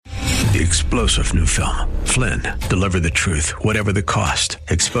The explosive new film, Flynn, deliver the truth, whatever the cost,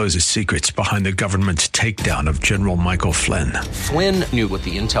 exposes secrets behind the government's takedown of General Michael Flynn. Flynn knew what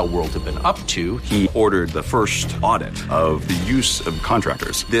the intel world had been up to. He ordered the first audit of the use of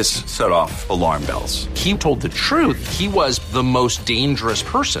contractors. This set off alarm bells. He told the truth. He was the most dangerous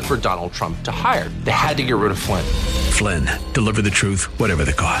person for Donald Trump to hire. They had to get rid of Flynn. Flynn, deliver the truth, whatever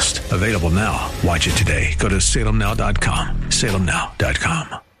the cost. Available now. Watch it today. Go to salemnow.com.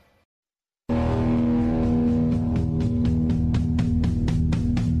 salemnow.com.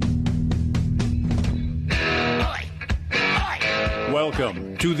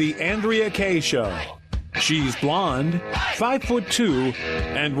 Welcome to the Andrea Kaye Show. She's blonde, 5'2",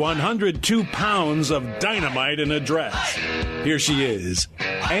 and 102 pounds of dynamite in a dress. Here she is,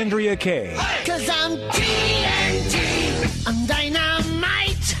 Andrea Kaye. 'Cause I'm TNT, I'm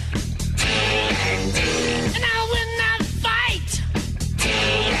dynamite. TNT, and I will not fight.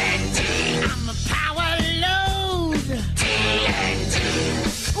 TNT, I'm a power load. TNT,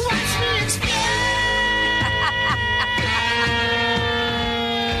 watch me explode.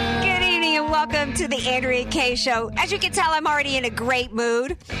 Welcome to the Andrea Kaye Show. As you can tell, I'm already in a great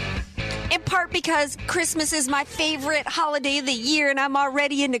mood. In part because Christmas is my favorite holiday of the year and I'm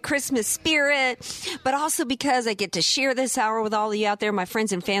already in the Christmas spirit. But also because I get to share this hour with all of you out there, my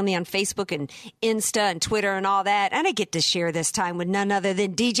friends and family on Facebook and Insta and Twitter and all that. And I get to share this time with none other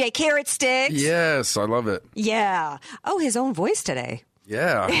than DJ Carrot Sticks. Yes, I love it. Yeah. Oh, his own voice today.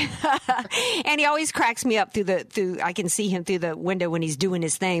 Yeah. And he always cracks me up through I can see him through the window when he's doing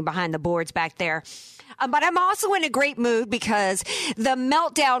his thing behind the boards back there. But I'm also in a great mood because the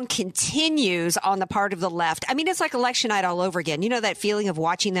meltdown continues on the part of the left. I mean, it's like election night all over again. You know that feeling of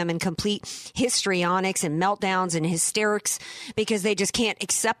watching them in complete histrionics and meltdowns and hysterics because they just can't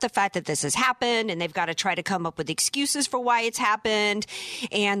accept the fact that this has happened and they've got to try to come up with excuses for why it's happened.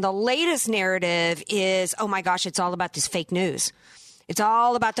 And the latest narrative is, oh my gosh, it's all about this fake news. It's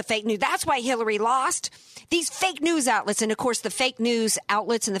all about the fake news. That's why Hillary lost. These fake news outlets, and of course the fake news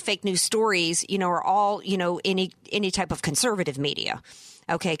outlets and the fake news stories, are all, any type of conservative media.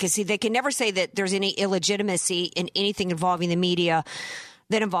 Okay, because see, they can never say that there's any illegitimacy in anything involving the media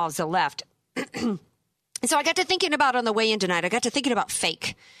that involves the left. So I got to thinking about on the way in tonight, I got to thinking about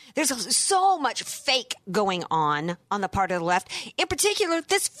fake. There's so much fake going on the part of the left. In particular,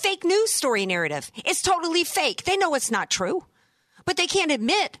 this fake news story narrative. It's totally fake. They know it's not true. But they can't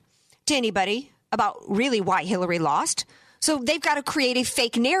admit to anybody about really why Hillary lost. So they've got to create a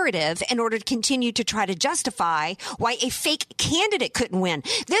fake narrative in order to continue to try to justify why a fake candidate couldn't win.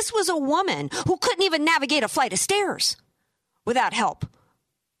 This was a woman who couldn't even navigate a flight of stairs without help,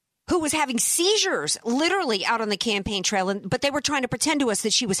 who was having seizures literally out on the campaign trail. But they were trying to pretend to us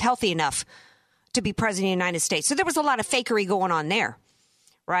that she was healthy enough to be president of the United States. So there was a lot of fakery going on there,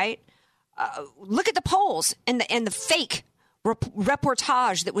 right? Look at the polls and the fake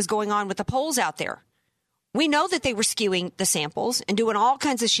reportage that was going on with the polls out there. We know that they were skewing the samples and doing all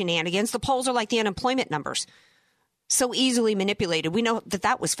kinds of shenanigans. The polls are like the unemployment numbers, so easily manipulated. We know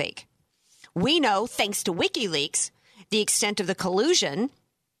that was fake. We know, thanks to WikiLeaks, the extent of the collusion.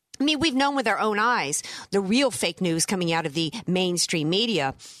 I mean, we've known with our own eyes the real fake news coming out of the mainstream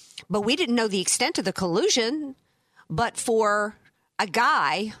media, but we didn't know the extent of the collusion. But for a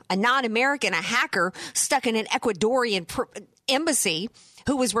guy, a non-American, a hacker stuck in an Ecuadorian embassy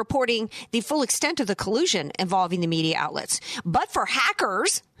who was reporting the full extent of the collusion involving the media outlets. But for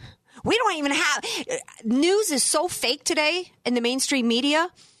hackers, we don't even have news is so fake today in the mainstream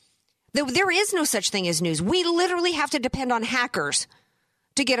media that there is no such thing as news. We literally have to depend on hackers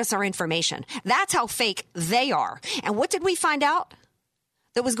to get us our information. That's how fake they are. And what did we find out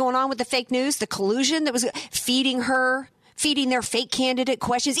that was going on with the fake news? The collusion that was feeding their fake candidate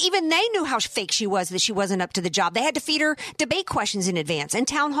questions. Even they knew how fake she was, that she wasn't up to the job. They had to feed her debate questions in advance and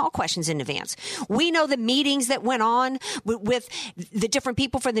town hall questions in advance. We know the meetings that went on with the different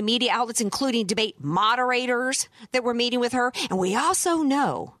people from the media outlets, including debate moderators that were meeting with her. And we also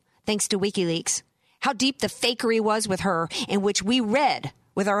know, thanks to WikiLeaks, how deep the fakery was with her, in which we read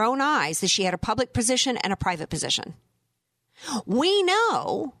with our own eyes that she had a public position and a private position. We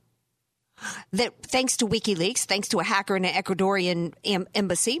know that thanks to WikiLeaks, thanks to a hacker in an Ecuadorian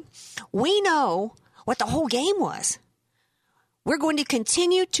embassy, we know what the whole game was. We're going to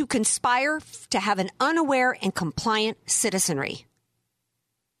continue to conspire to have an unaware and compliant citizenry.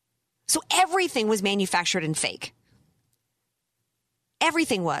 So everything was manufactured and fake.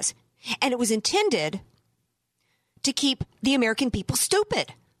 Everything was. And it was intended to keep the American people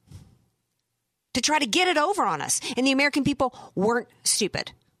stupid, to try to get it over on us. And the American people weren't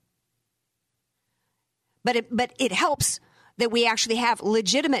stupid. But it helps that we actually have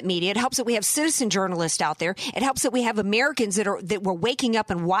legitimate media. It helps that we have citizen journalists out there. It helps that we have Americans that were waking up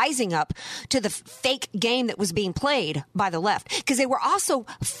and wising up to the fake game that was being played by the left, because they were also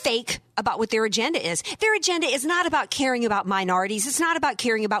fake about what their agenda is. Their agenda is not about caring about minorities. It's not about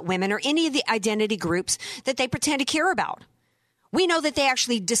caring about women or any of the identity groups that they pretend to care about. We know that they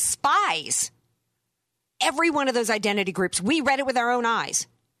actually despise every one of those identity groups. We read it with our own eyes.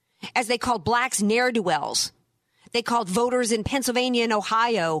 As they called blacks ne'er-do-wells. They called voters in Pennsylvania and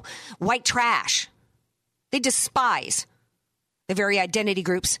Ohio white trash. They despise the very identity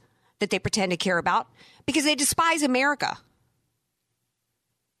groups that they pretend to care about because they despise America.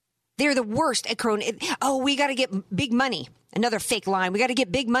 They're the worst at we got to get big money. Another fake line. We got to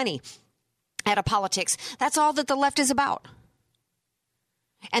get big money out of politics. That's all that the left is about.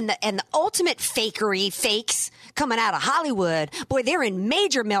 And the ultimate fakes coming out of Hollywood, boy, they're in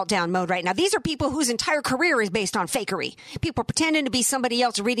major meltdown mode right now. These are people whose entire career is based on fakery. People pretending to be somebody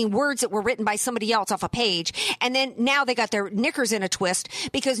else, reading words that were written by somebody else off a page. And then now they got their knickers in a twist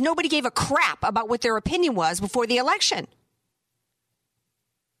because nobody gave a crap about what their opinion was before the election.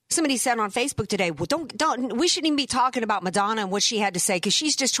 Somebody said on Facebook today, well, don't, we shouldn't even be talking about Madonna and what she had to say because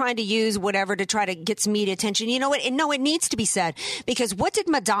she's just trying to use whatever to try to get some media attention. You know what? And no, it needs to be said because what did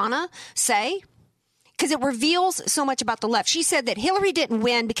Madonna say? Because it reveals so much about the left. She said that Hillary didn't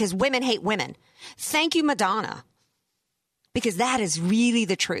win because women hate women. Thank you, Madonna, because that is really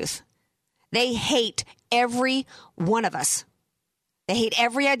the truth. They hate every one of us. They hate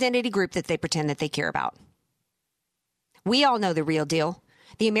every identity group that they pretend that they care about. We all know the real deal.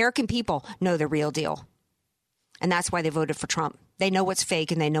 The American people know the real deal. And that's why they voted for Trump. They know what's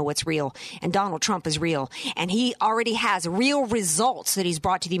fake and they know what's real. And Donald Trump is real. And he already has real results that he's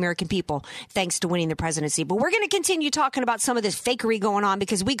brought to the American people thanks to winning the presidency. But we're going to continue talking about some of this fakery going on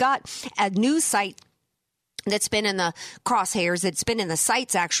because we got a news site that's been in the crosshairs, that's been in the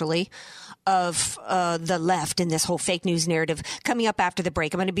sights, actually, of the left in this whole fake news narrative. Coming up after the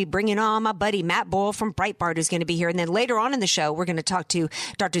break, I'm going to be bringing on my buddy Matt Boyle from Breitbart, who's going to be here. And then later on in the show, we're going to talk to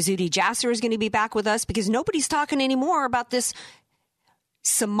Dr. Zuhdi Jasser, who's going to be back with us because nobody's talking anymore about this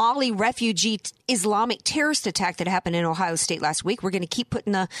Somali refugee Islamic terrorist attack that happened in Ohio State last week. We're going to keep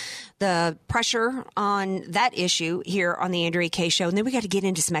putting the pressure on that issue here on the Andrea Kaye Show. And then we got to get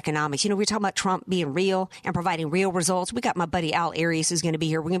into some economics. You know, we're talking about Trump being real and providing real results. We got my buddy Al Arias who's going to be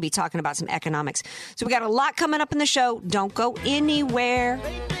here. We're going to be talking about some economics. So we got a lot coming up in the show. Don't go anywhere.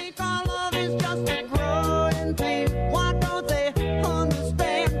 They think our love is just a growing pain. Why don't they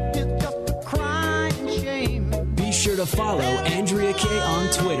understand? It's just a crying shame. Be sure to follow Andrea Kaye on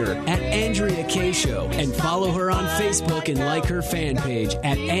Twitter at Andrea Kaye Show and follow her on Facebook and like her fan page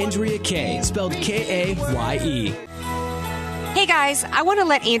at Andrea Kaye, spelled Kaye. Hey guys, I want to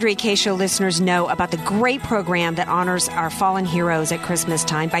let Andrea Kaye Show listeners know about the great program that honors our fallen heroes at Christmas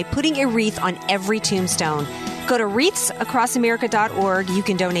time by putting a wreath on every tombstone. Go to wreathsacrossamerica.org. You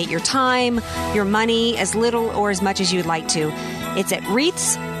can donate your time, your money, as little or as much as you'd like to. It's at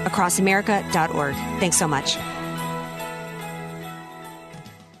wreathsacrossamerica.org. Thanks so much.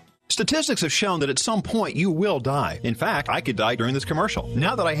 Statistics have shown that at some point you will die. In fact, I could die during this commercial.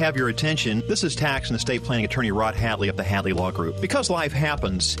 Now that I have your attention, this is tax and estate planning attorney Rod Hadley of the Hadley Law Group. Because life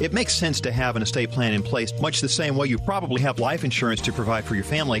happens, it makes sense to have an estate plan in place, much the same way you probably have life insurance to provide for your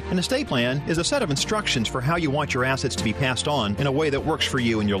family. An estate plan is a set of instructions for how you want your assets to be passed on in a way that works for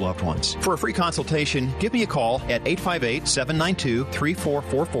you and your loved ones. For a free consultation, give me a call at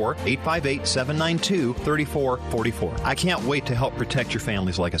 858-792-3444, 858-792-3444. I can't wait to help protect your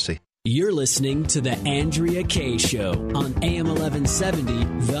family's legacy. You're listening to The Andrea Kaye Show on AM 1170,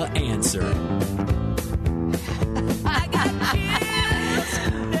 The Answer.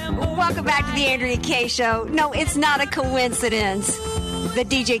 Welcome back to The Andrea Kaye Show. No, it's not a coincidence that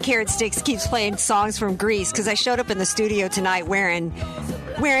DJ Carrot Sticks keeps playing songs from Greece because I showed up in the studio tonight wearing,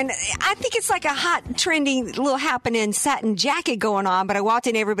 I think it's like a hot, trending, little happening satin jacket going on, but I walked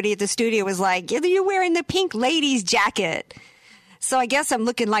in, everybody at the studio was like, you're wearing the pink ladies jacket. So I guess I'm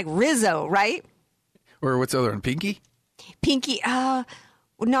looking like Rizzo, right? Or what's the other one? Pinky? Pinky. No,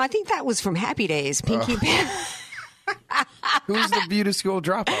 I think that was from Happy Days. Pinky. Who's the beauty school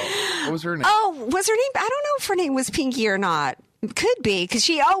dropout? What was her name? Oh, was her name? I don't know if her name was Pinky or not. Could be because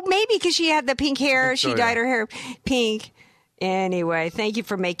she had the pink hair. She dyed her hair pink. Anyway, thank you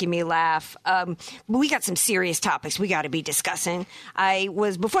for making me laugh. We got some serious topics we got to be discussing.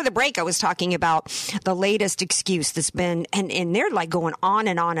 Before the break, I was talking about the latest excuse that's been, and they're like going on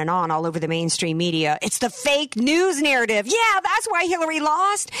and on and on all over the mainstream media. It's the fake news narrative. Yeah, that's why Hillary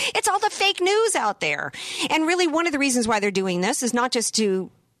lost. It's all the fake news out there. And really, one of the reasons why they're doing this is not just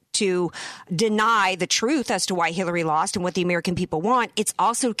to to deny the truth as to why Hillary lost and what the American people want. It's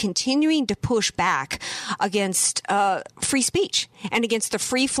also continuing to push back against free speech and against the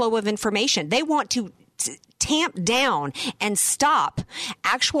free flow of information. They want to tamp down and stop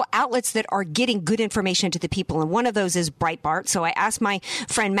actual outlets that are getting good information to the people. And one of those is Breitbart. So I asked my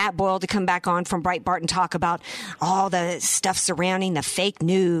friend Matt Boyle to come back on from Breitbart and talk about all the stuff surrounding the fake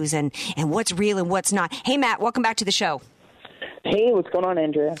news and what's real and what's not. Hey, Matt, welcome back to the show. Hey, what's going on,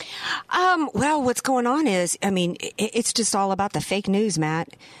 Andrea? Well, what's going on is, I mean, it's just all about the fake news, Matt.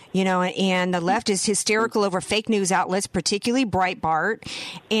 You know, and the left is hysterical over fake news outlets, particularly Breitbart.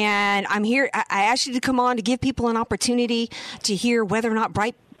 And I'm here. I asked you to come on to give people an opportunity to hear whether or not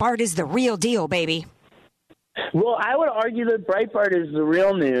Breitbart is the real deal, baby. Well, I would argue that Breitbart is the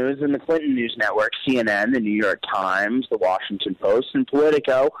real news, and the Clinton News Network, CNN, the New York Times, the Washington Post, and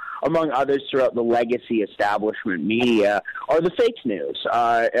Politico, among others throughout the legacy establishment media, are the fake news.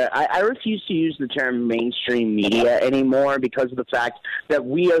 I refuse to use the term mainstream media anymore because of the fact that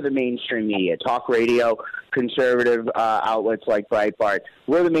we are the mainstream media. Talk radio, conservative outlets like Breitbart,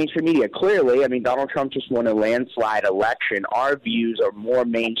 we're the mainstream media. Clearly, I mean, Donald Trump just won a landslide election. Our views are more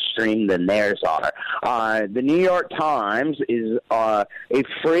mainstream than theirs are. The New York Times is a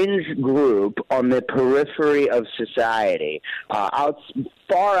fringe group on the periphery of society,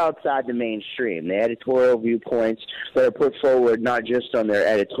 far outside the mainstream. The editorial viewpoints that are put forward not just on their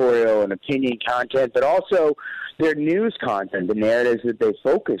editorial and opinion content, but also their news content, the narratives that they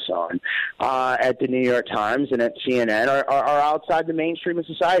focus on at the New York Times and at CNN are outside the mainstream of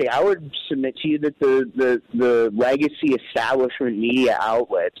society. I would submit to you that the legacy establishment media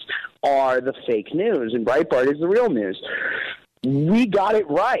outlets are the fake news, and Breitbart is the real news. We got it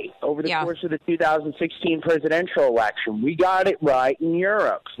right over the course of the 2016 presidential election. We got it right in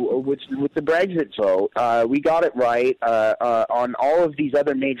Europe with the Brexit vote. We got it right on all of these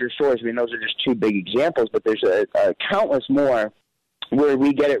other major stories. I mean, those are just two big examples, but there's a countless more where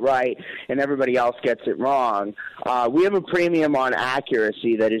we get it right and everybody else gets it wrong. We have a premium on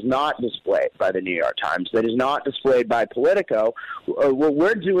accuracy that is not displayed by the New York Times, that is not displayed by Politico. What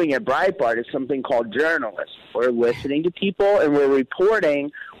we're doing at Breitbart is something called journalism. We're listening to people and we're reporting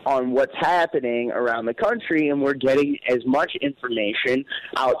on what's happening around the country, and we're getting as much information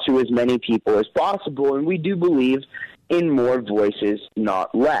out to as many people as possible. And we do believe in more voices,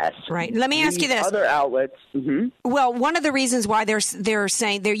 not less. Right. Let me ask you this. Other outlets. Mm-hmm. Well, one of the reasons why they're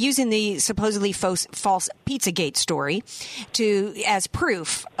saying they're using the supposedly false Pizzagate story as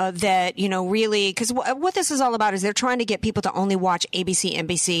proof that, you know, really, because what this is all about is they're trying to get people to only watch ABC,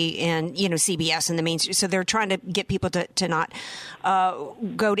 NBC, and, you know, CBS in the mainstream. So they're trying to get people to not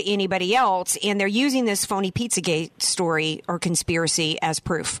go to anybody else. And they're using this phony Pizzagate story or conspiracy as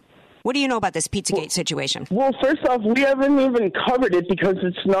proof. What do you know about this Pizzagate situation? Well, first off, we haven't even covered it because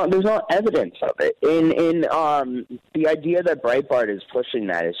there's not evidence of it. In the idea that Breitbart is pushing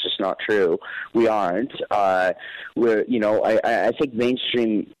that is just not true. We aren't. I think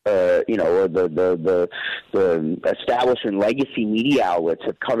mainstream, or the establishment legacy media outlets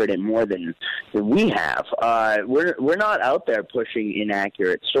have covered it more than we have. We're not out there pushing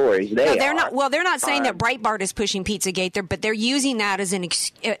inaccurate stories. They're not. Well, they're not saying that Breitbart is pushing Pizzagate, but they're using that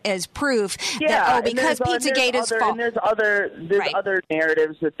as proof that because Pizzagate is false. And there's other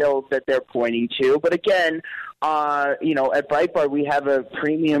narratives that they're pointing to, but again, at Breitbart we have a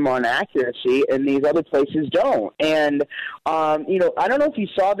premium on accuracy, and these other places don't. And I don't know if you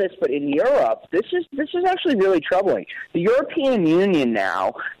saw this, but in Europe, this is actually really troubling. The European Union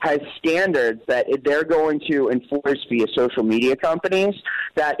now has standards that they're going to enforce via social media companies.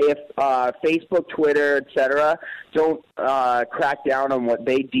 That if Facebook, Twitter, etc., don't crack down on what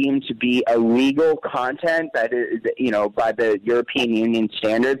they deem to be illegal content, that is, by the European Union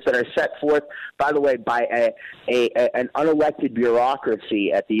standards that are set forth, by the way, by an unelected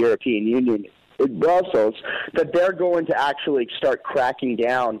bureaucracy at the European Union in Brussels, that they're going to actually start cracking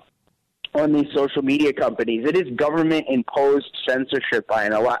down on these social media companies. It is government-imposed censorship by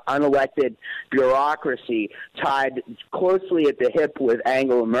an unelected bureaucracy tied closely at the hip with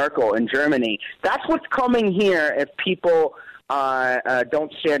Angela Merkel in Germany. That's what's coming here if people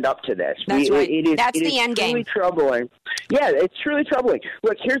don't stand up to this. That's right. That's the end game. It's truly troubling. Yeah, it's truly troubling.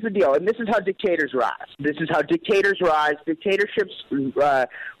 Look, here's the deal, and this is how dictators rise. This is how dictators rise. Dictatorships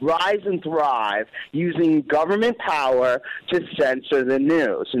rise and thrive using government power to censor the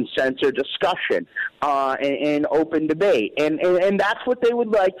news and censor discussion and open debate. And that's what they would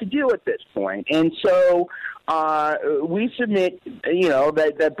like to do at this point. And so we submit,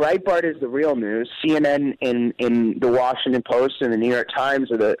 that Breitbart is the real news. CNN and the Washington Post and the New York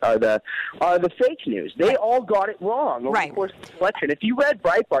Times are the fake news. They all got it wrong over the course of the election. If you read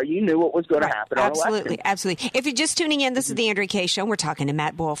Breitbart, you knew what was going to happen on election. Absolutely. If you're just tuning in, this is the Andrea Kaye Show. We're talking to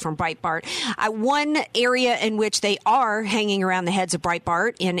Matt Boyle from Breitbart. One area in which they are hanging around the heads of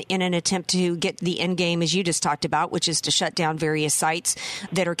Breitbart in an attempt to get the end game, as you just talked about, which is to shut down various sites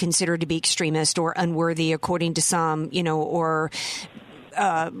that are considered to be extremist or unworthy, according to some, or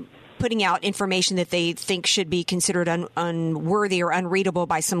putting out information that they think should be considered unworthy or unreadable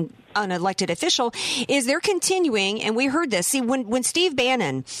by some unelected official, is they're continuing, and we heard this. See, when Steve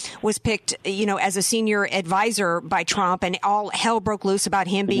Bannon was picked, as a senior advisor by Trump, and all hell broke loose about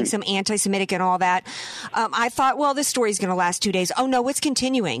him being some anti-Semitic and all that, I thought, well, this story's going to last 2 days. Oh, no, it's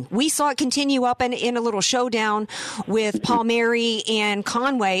continuing. We saw it continue up in a little showdown with Palmieri and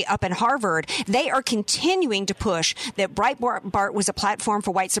Conway up in Harvard. They are continuing to push that Breitbart was a platform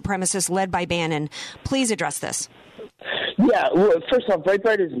for white supremacists led by Bannon. Please address this. Yeah, well, first off,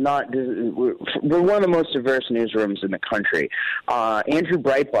 Breitbart is not. We're one of the most diverse newsrooms in the country. Andrew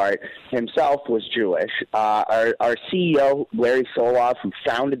Breitbart himself was Jewish. Our CEO, Larry Solov, who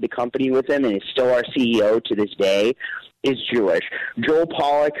founded the company with him and is still our CEO to this day, is Jewish. Joel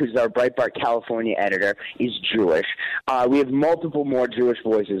Pollack, who's our Breitbart California editor, is Jewish. We have multiple more Jewish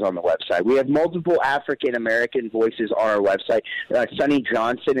voices on the website. We have multiple African-American voices on our website. Sunny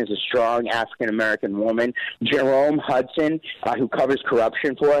Johnson is a strong African-American woman. Jerome Hudson, who covers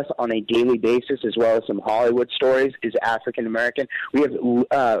corruption for us on a daily basis, as well as some Hollywood stories, is African-American. We have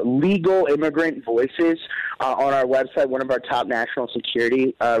legal immigrant voices on our website. One of our top national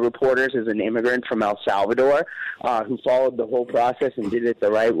security reporters is an immigrant from El Salvador who followed the whole process and did it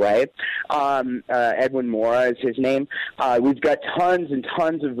the right way. Edwin Mora is his name. We've got tons and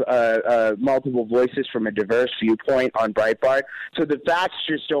tons of multiple voices from a diverse viewpoint on Breitbart. So the facts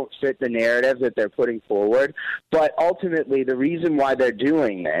just don't fit the narrative that they're putting forward. But ultimately, the reason why they're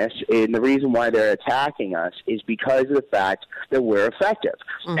doing this and the reason why they're attacking us is because of the fact that we're effective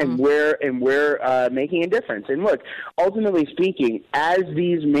and we're making a difference. And look, ultimately speaking, as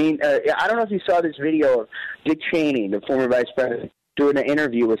these I don't know if you saw this video of Dick Cheney, the former vice president, doing an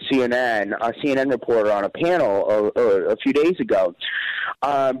interview with CNN, a CNN reporter on a panel a few days ago.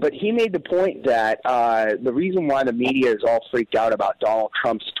 But he made the point that the reason why the media is all freaked out about Donald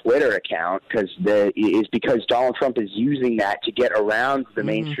Trump's Twitter account is because Donald Trump is using that to get around the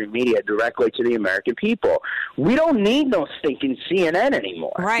mainstream media directly to the American people. We don't need no stinking CNN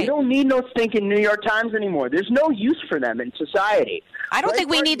anymore. Right. We don't need no stinking New York Times anymore. There's no use for them in society. I don't think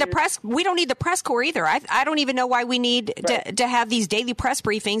we need the press. We don't need the press corps either. I don't even know why we need to have these daily press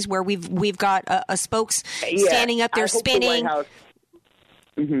briefings where we've got a spokes standing up there spinning.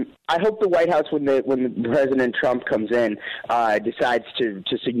 I hope the White House, when President Trump comes in, decides to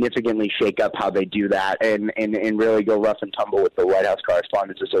significantly shake up how they do that and really go rough and tumble with the White House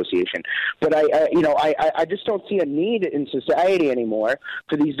Correspondents Association. But I just don't see a need in society anymore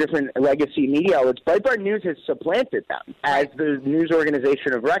for these different legacy media outlets. Breitbart News has supplanted them as the news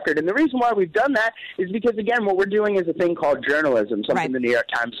organization of record, and the reason why we've done that is because, again, what we're doing is a thing called journalism, something the New York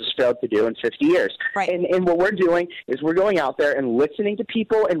Times has failed to do in 50 years. And what we're doing is we're going out there and listening to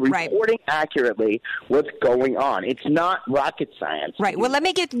people and reporting actively what's going on. It's not rocket science. Right. Well, let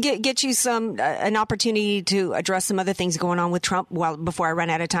me get you an opportunity to address some other things going on with Trump before I run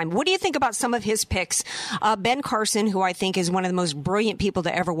out of time. What do you think about some of his picks? Ben Carson, who I think is one of the most brilliant people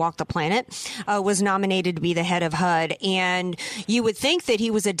to ever walk the planet, was nominated to be the head of HUD. And you would think that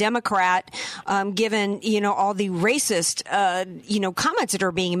he was a Democrat, given, all the racist, comments that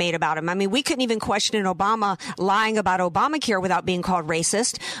are being made about him. I mean, we couldn't even question Obama lying about Obamacare without being called racist.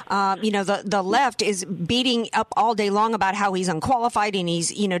 The left is beating up all day long about how he's unqualified and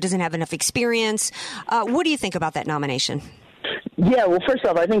he's, doesn't have enough experience. What do you think about that nomination? Yeah, well, first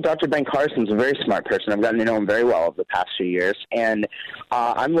off, I think Dr. Ben Carson's a very smart person. I've gotten to know him very well over the past few years, and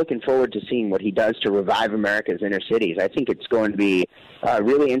I'm looking forward to seeing what he does to revive America's inner cities. I think it's going to be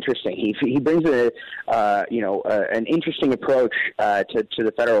really interesting. He brings an interesting approach to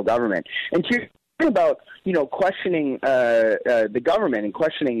the federal government. And to about questioning the government and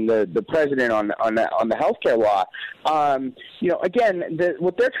questioning the president on the healthcare law. Again,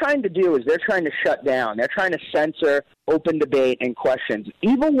 what they're trying to do is they're trying to shut down. They're trying to censor open debate, and questions,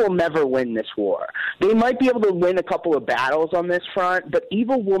 evil will never win this war. They might be able to win a couple of battles on this front, but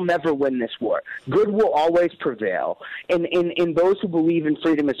evil will never win this war. Good will always prevail. And those who believe in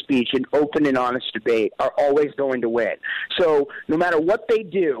freedom of speech and open and honest debate are always going to win. So no matter what they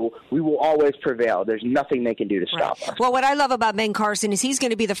do, we will always prevail. There's nothing they can do to stop us. Well, what I love about Ben Carson is he's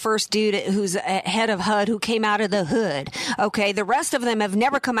going to be the first dude who's head of HUD who came out of the hood. Okay, the rest of them have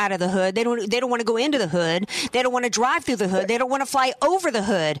never come out of the hood. They don't want to go into the hood. They don't want to drive through the hood. They don't want to fly over the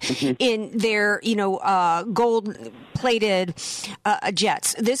hood in their, gold-plated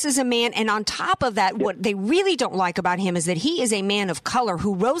jets. This is a man, and on top of that, what they really don't like about him is that he is a man of color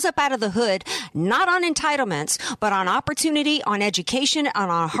who rose up out of the hood, not on entitlements, but on opportunity, on education,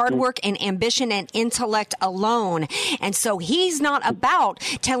 on hard work and ambition and intellect alone. And so he's not about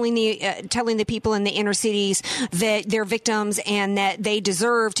telling the people in the inner cities that they're victims and that they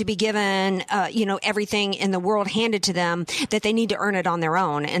deserve to be given, everything in the world handed to them, that they need to earn it on their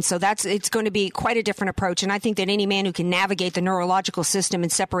own. And so it's going to be quite a different approach. And I think that any man who can navigate the neurological system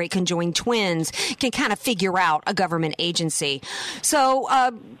and separate conjoined twins can kind of figure out a government agency. So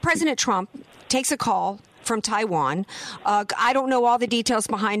President Trump takes a call from Taiwan. I don't know all the details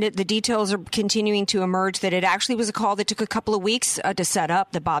behind it. The details are continuing to emerge that it actually was a call that took a couple of weeks to set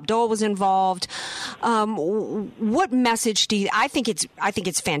up, that Bob Dole was involved. What message do you, I think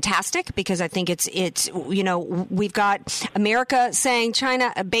it's fantastic, because I think it's we've got America saying,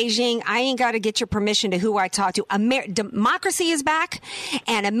 China, Beijing, I ain't got to get your permission to who I talk to. Democracy is back,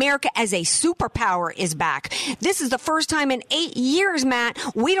 and America as a superpower is back. This is the first time in 8 years, Matt,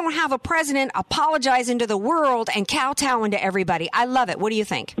 we don't have a president apologizing to the world and kowtowing to everybody. I love it. What do you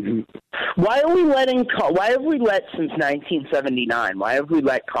think? Why have we let since 1979? Why have we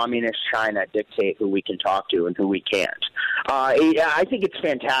let communist China dictate who we can talk to and who we can't? I think it's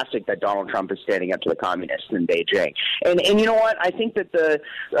fantastic that Donald Trump is standing up to the communists in Beijing. And you know what? I think that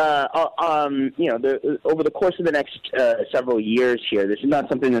over the course of the next several years here, this is not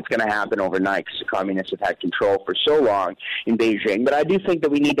something that's going to happen overnight, because the communists have had control for so long in Beijing. But I do think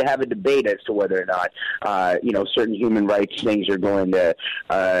that we need to have a debate as to whether or not certain human rights things are going to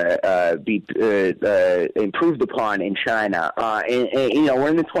be improved upon in China. We're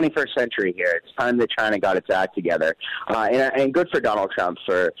in the 21st century here. It's time that China got its act together. And good for Donald Trump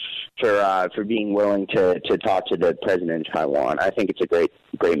for being willing to talk to the president of Taiwan. I think it's a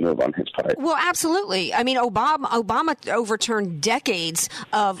great move on his part. Well, absolutely. I mean, Obama overturned decades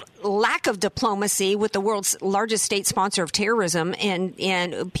of lack of diplomacy with the world's largest state sponsor of terrorism and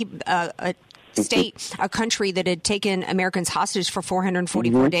a country that had taken Americans hostage for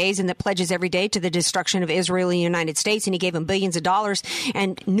 444 days and that pledges every day to the destruction of Israel and the United States. And he gave them billions of dollars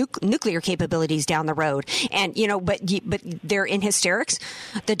and nuclear capabilities down the road. And, but they're in hysterics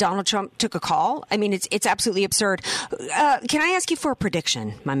that Donald Trump took a call. I mean, it's absolutely absurd. Can I ask you for a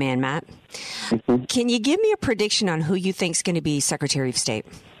prediction, my man, Matt? Can you give me a prediction on who you think is going to be Secretary of State?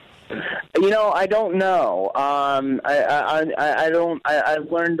 I don't know. I don't.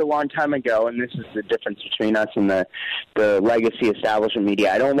 I've learned a long time ago, and this is the difference between us and the legacy establishment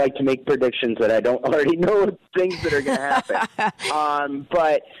media. I don't like to make predictions that I don't already know things that are going to happen.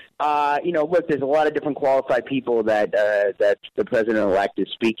 But look, there's a lot of different qualified people that the president-elect is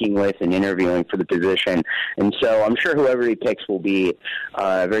speaking with and interviewing for the position. And so I'm sure whoever he picks will be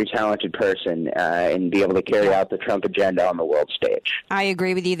a very talented person and be able to carry out the Trump agenda on the world stage. I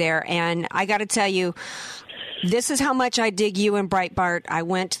agree with you there. And I got to tell you, this is how much I dig you and Breitbart. I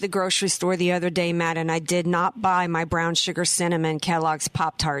went to the grocery store the other day, Matt, and I did not buy my brown sugar cinnamon Kellogg's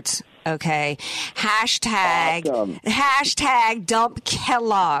Pop-Tarts. Okay. Hashtag dump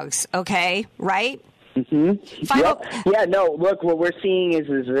Kellogg's. Okay. Right? Look, what we're seeing is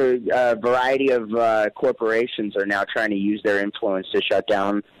a variety of corporations are now trying to use their influence to shut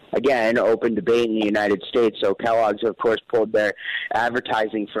down, again, open debate in the United States. So Kellogg's, of course, pulled their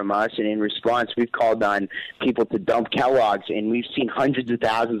advertising from us, and in response, we've called on people to dump Kellogg's, and we've seen hundreds of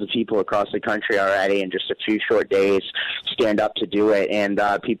thousands of people across the country already in just a few short days stand up to do it, and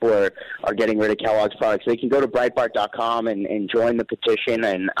people are getting rid of Kellogg's products. They can go to Breitbart.com and join the petition,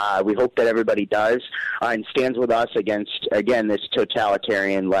 and we hope that everybody does and stands with us against, again, this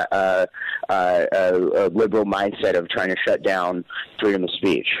totalitarian liberal mindset of trying to shut down freedom of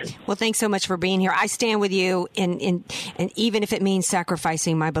speech. Well, thanks so much for being here. I stand with you, and even if it means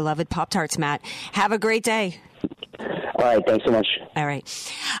sacrificing my beloved Pop-Tarts, Matt. Have a great day. All right. Thanks so much. All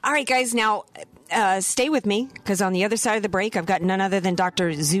right, guys. Now, stay with me, because on the other side of the break, I've got none other than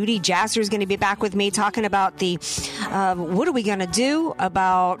Dr. Zuhdi Jasser is going to be back with me talking about the what are we going to do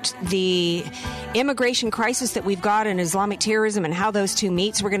about the immigration crisis that we've got in Islamic terrorism and how those two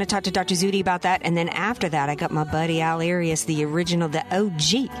meet. So we're going to talk to Dr. Zuhdi about that. And then after that, I got my buddy Al Arias, the original, the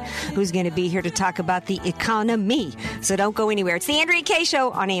OG, who's going to be here to talk about the economy. So don't go anywhere. It's the Andrea Kaye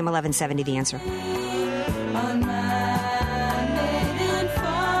Show on AM 1170, The Answer.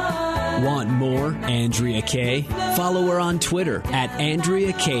 Want more Andrea Kaye? Follow her on Twitter at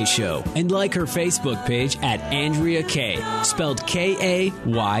Andrea Kaye Show and like her Facebook page at Andrea Kaye, spelled Kaye.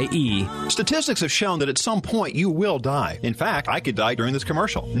 Statistics have shown that at some point you will die. In fact, I could die during this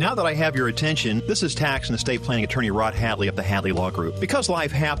commercial. Now that I have your attention, this is tax and estate planning attorney Rod Hadley of the Hadley Law Group. Because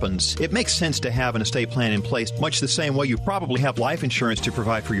life happens, it makes sense to have an estate plan in place, much the same way you probably have life insurance to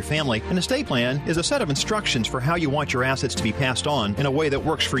provide for your family. An estate plan is a set of instructions for how you want your assets to be passed on in a way that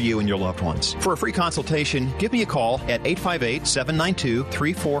works for you and your loved ones. For a free consultation, give me a call at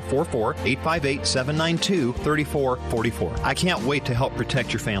 858-792-3444, 858-792-3444. I can't wait to help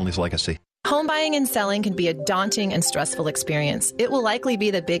protect your family's legacy. Home buying and selling can be a daunting and stressful experience. It will likely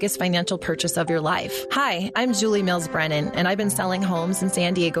be the biggest financial purchase of your life. Hi, I'm Julie Mills Brennan, and I've been selling homes in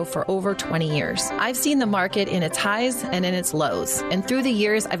San Diego for over 20 years. I've seen the market in its highs and in its lows, and through the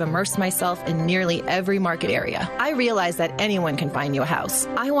years, I've immersed myself in nearly every market area. I realize that anyone can find you a house.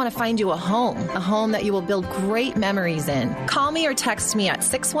 I want to find you a home that you will build great memories in. Call me or text me at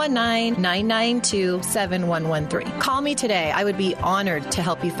 619-992-7113. Call me today. I would be honored to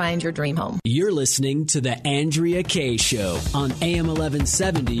help you find your dream home. You're listening to The Andrea Kaye Show on AM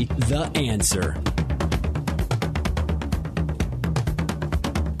 1170, The Answer.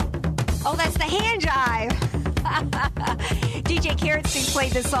 Oh, that's the hand jive. DJ Carrot Stick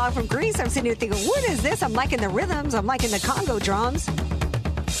played this song from Greece. I'm sitting here thinking, what is this? I'm liking the rhythms. I'm liking the Congo drums.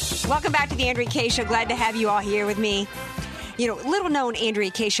 Welcome back to the Andrea Kaye Show. Glad to have you all here with me. You know, little known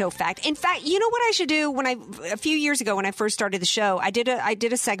Andrea Kaye Show fact. In fact, you know what I should do? A few years ago when I first started the show, I did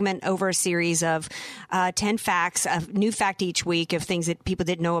a segment over a series of 10 facts, a new fact each week of things that people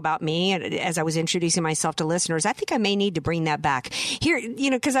didn't know about me. And as I was introducing myself to listeners, I think I may need to bring that back here. You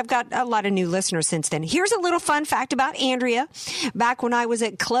know, because I've got a lot of new listeners since then. Here's a little fun fact about Andrea. Back when I was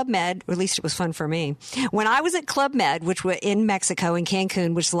at Club Med, or at least it was fun for me. When I was at Club Med, which was in Mexico, in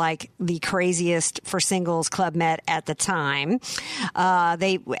Cancun, which was like the craziest for singles Club Med at the time.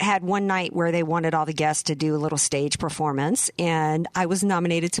 They had one night where they wanted all the guests to do a little stage performance, and I was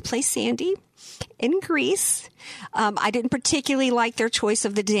nominated to play Sandy in Greece. I didn't particularly like their choice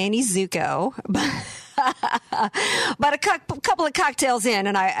of the Danny Zuko, but a couple of cocktails in,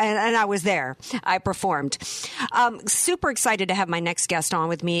 and I was there. I performed. Super excited to have my next guest on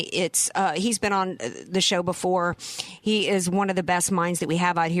with me. He's been on the show before. He is one of the best minds that we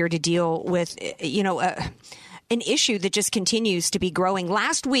have out here to deal with, an issue that just continues to be growing.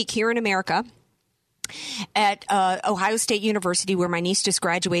 Last week here in America at Ohio State University, where my niece just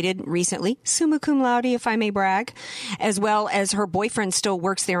graduated recently, summa cum laude, if I may brag, as well as her boyfriend still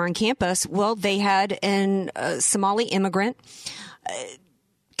works there on campus. Well, they had a Somali immigrant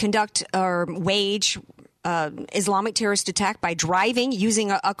conduct or wage Islamic terrorist attack by driving,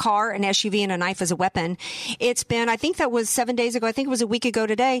 using a car, an SUV, and a knife as a weapon. It's been, I think that was 7 days ago. I think it was a week ago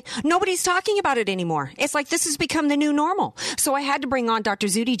today. Nobody's talking about it anymore. It's like this has become the new normal. So I had to bring on Dr.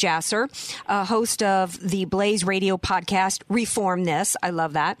 Zuhdi Jasser, host of the Blaze Radio podcast, Reform This. I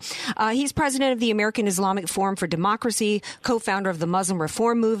love that. He's president of the American Islamic Forum for Democracy, co-founder of the Muslim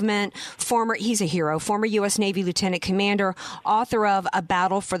Reform Movement, he's a hero, former U.S. Navy Lieutenant Commander, author of A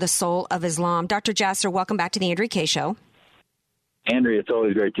Battle for the Soul of Islam. Dr. Jasser, welcome back to the Andrea Kaye Show. Andrea, it's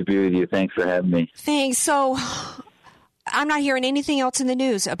always great to be with you. Thanks for having me. Thanks. So I'm not hearing anything else in the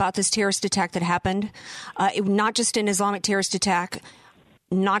news about this terrorist attack that happened. Not just an Islamic terrorist attack,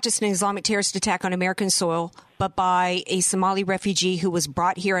 not just an Islamic terrorist attack on American soil, but by a Somali refugee who was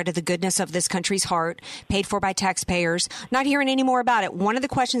brought here out of the goodness of this country's heart, paid for by taxpayers. Not hearing any more about it. One of the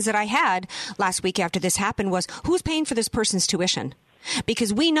questions that I had last week after this happened was, who's paying for this person's tuition?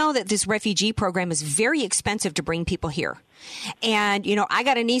 Because we know that this refugee program is very expensive to bring people here. And, I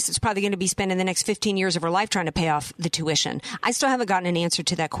got a niece that's probably going to be spending the next 15 years of her life trying to pay off the tuition. I still haven't gotten an answer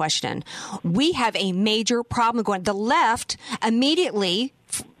to that question. We have a major problem going. The left immediately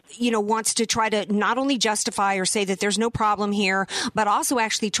wants to try to not only justify or say that there's no problem here, but also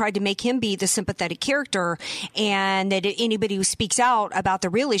actually tried to make him be the sympathetic character, and that anybody who speaks out about the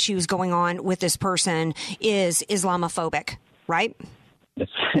real issues going on with this person is Islamophobic, right?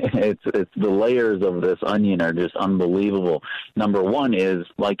 It's the layers of this onion are just unbelievable. Number one is,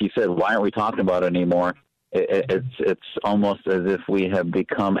 like you said, why aren't we talking about it anymore? It's almost as if we have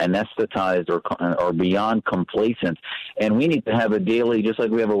become anesthetized or beyond complacent. And we need to have a daily, just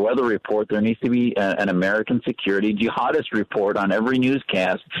like we have a weather report, there needs to be an American security jihadist report on every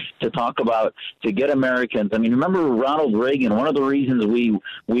newscast to get Americans. I mean, remember Ronald Reagan, one of the reasons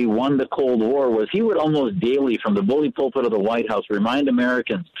we won the Cold War was he would almost daily from the bully pulpit of the White House remind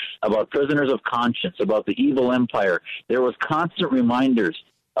Americans about prisoners of conscience, about the evil empire. There was constant reminders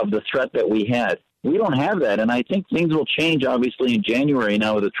of the threat that we had. We don't have that, and I think things will change, obviously, in January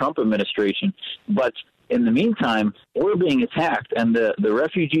now with the Trump administration. But in the meantime, we're being attacked, and the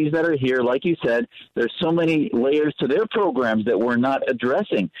refugees that are here, like you said, there's so many layers to their programs that we're not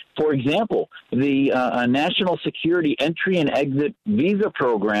addressing. For example, the National Security Entry and Exit Visa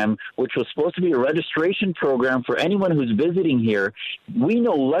Program, which was supposed to be a registration program for anyone who's visiting here, we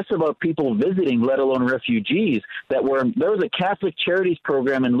know less about people visiting, let alone refugees. There was a Catholic Charities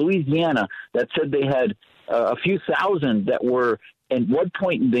program in Louisiana that said they had a few thousand that were, at what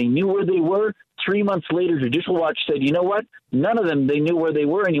point they knew where they were. 3 months later, Judicial Watch said, you know what? None of them, they knew where they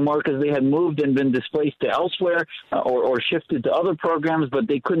were anymore because they had moved and been displaced to elsewhere or shifted to other programs, but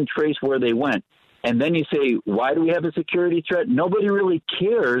they couldn't trace where they went. And then you say, why do we have a security threat? Nobody really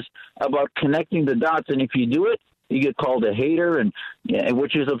cares about connecting the dots. And if you do it, you get called a hater, and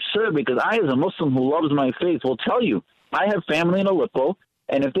which is absurd because I, as a Muslim who loves my faith, will tell you, I have family in Aleppo.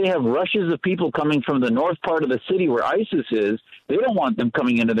 And if they have rushes of people coming from the north part of the city where ISIS is, they don't want them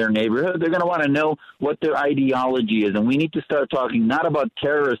coming into their neighborhood. They're going to want to know what their ideology is. And we need to start talking not about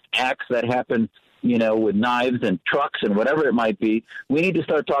terrorist acts that happen, with knives and trucks and whatever it might be. We need to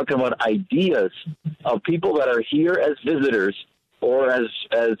start talking about ideas of people that are here as visitors or as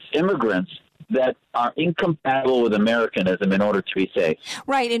immigrants that are incompatible with Americanism in order to be safe.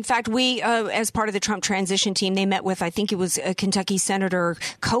 Right. In fact, we, as part of the Trump transition team, they met with, I think it was Kentucky Senator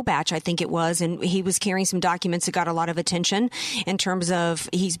Kobach, I think it was, and he was carrying some documents that got a lot of attention in terms of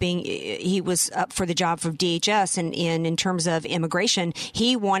he was up for the job for DHS, and in terms of immigration,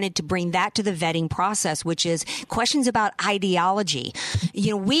 he wanted to bring that to the vetting process, which is questions about ideology.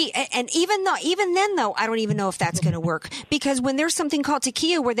 And even then, I don't even know if that's going to work, because when there's something called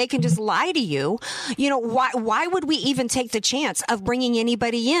Takia where they can just lie to you, why would we even take the chance of bringing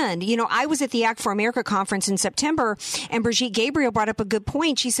anybody in? I was at the Act for America conference in September, and Brigitte Gabriel brought up a good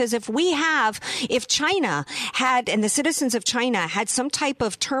point. She says, if China had, and the citizens of China had some type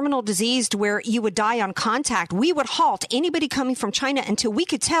of terminal disease to where you would die on contact, we would halt anybody coming from China until we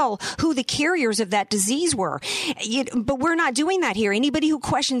could tell who the carriers of that disease were. But we're not doing that here. Anybody who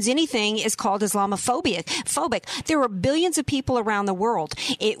questions anything is called Islamophobic. There are billions of people around the world.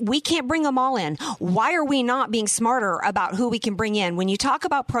 We can't bring them all in. Why are we not being smarter about who we can bring in? When you talk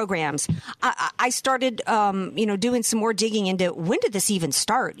about programs, I started, doing some more digging into when did this even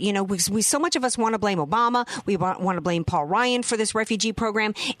start? So much of us want to blame Obama. We want to blame Paul Ryan for this refugee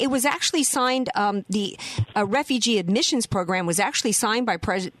program. It was actually signed, the refugee admissions program was actually signed by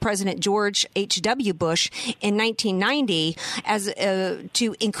President George H.W. Bush in 1990 as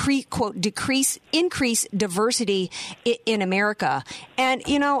to increase diversity in America. And,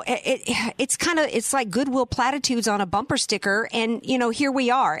 it's like goodwill platitudes on a bumper sticker. And, here we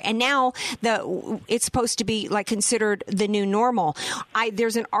are. And now it's supposed to be like considered the new normal.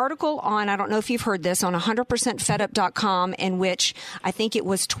 There's an article on, I don't know if you've heard this, on 100%fedup.com, in which I think it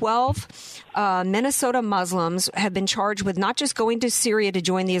was 12 Minnesota Muslims have been charged with not just going to Syria to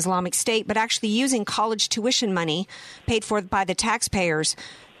join the Islamic State, but actually using college tuition money paid for by the taxpayers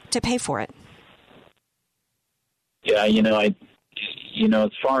to pay for it. Yeah,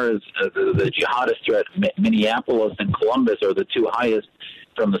 as far as the jihadist threat, Minneapolis and Columbus are the two highest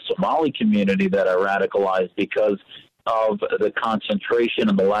from the Somali community that are radicalized because of the concentration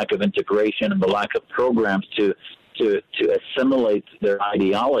and the lack of integration and the lack of programs to assimilate their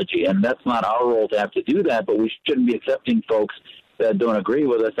ideology. And that's not our role to have to do that, but we shouldn't be accepting folks that don't agree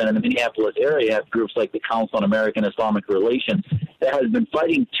with us. And in the Minneapolis area, you have groups like the Council on American Islamic Relations that has been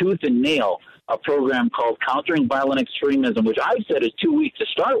fighting tooth and nail a program called Countering Violent Extremism, which I've said is too weak to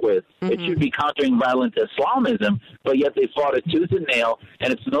start with. Mm-hmm. It should be Countering Violent Islamism, but yet they fought it tooth and nail,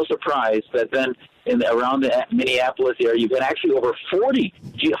 and it's no surprise that then around the Minneapolis area, you've got actually over 40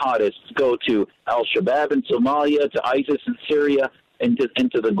 jihadists go to al-Shabaab in Somalia, to ISIS in Syria,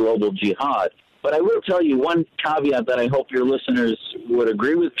 into the global jihad. But I will tell you one caveat that I hope your listeners would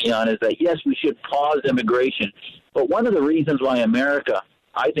agree with me on is that, yes, we should pause immigration. But one of the reasons why America,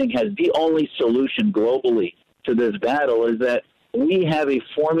 I think, has the only solution globally to this battle is that we have a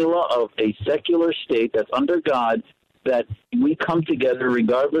formula of a secular state that's under God, that we come together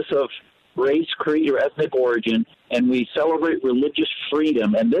regardless of race, creed, or ethnic origin, and we celebrate religious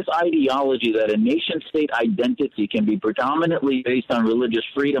freedom. And this ideology that a nation-state identity can be predominantly based on religious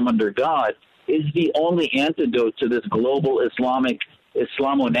freedom under God is the only antidote to this global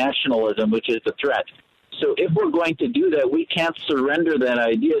Islamo-nationalism, which is the threat. So if we're going to do that, we can't surrender that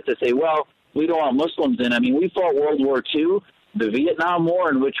idea to say, well, we don't want Muslims in. I mean, we fought World War II, the Vietnam War,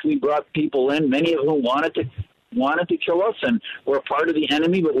 in which we brought people in, many of whom wanted to kill us and were part of the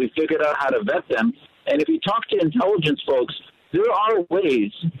enemy, but we figured out how to vet them. And if you talk to intelligence folks, there are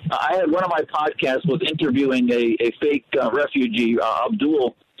ways. I had one of my podcasts was interviewing a fake refugee,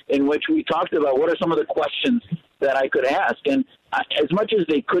 Abdul, in which we talked about what are some of the questions that I could ask. And as much as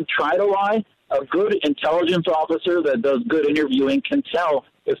they could try to lie, a good intelligence officer that does good interviewing can tell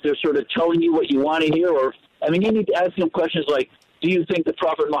if they're sort of telling you what you want to hear. Or, I mean, you need to ask them questions like, do you think the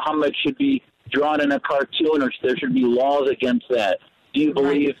Prophet Muhammad should be drawn in a cartoon, or there should be laws against that? Do you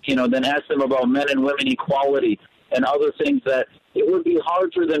believe, then ask them about men and women equality and other things that it would be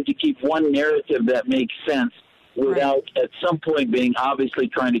hard for them to keep one narrative that makes sense without at some point being obviously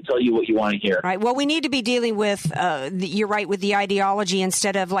trying to tell you what you want to hear. Right. Well, we need to be dealing with, you're right, with the ideology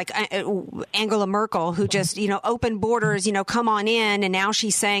instead of like Angela Merkel, who just, open borders, come on in. And now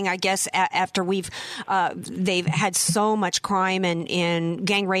she's saying, I guess, after they've had so much crime and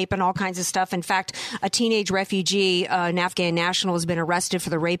gang rape and all kinds of stuff. In fact, a teenage refugee, an Afghan national, has been arrested for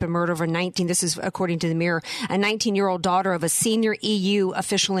the rape and murder of this is according to the Mirror, a 19-year-old daughter of a senior EU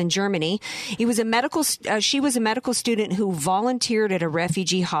official in Germany. She was a medical student who volunteered at a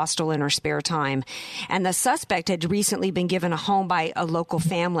refugee hostel in her spare time. And the suspect had recently been given a home by a local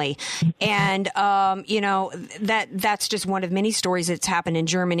family. And, that's just one of many stories that's happened in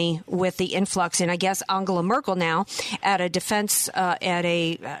Germany with the influx. And I guess Angela Merkel now at a defense,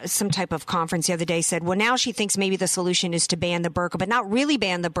 some type of conference the other day said, well, now she thinks maybe the solution is to ban the burqa, but not really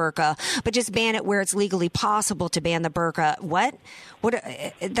ban the burqa, but just ban it where it's legally possible to ban the burqa. What?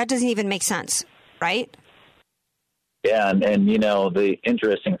 That doesn't even make sense, right? Yeah, and the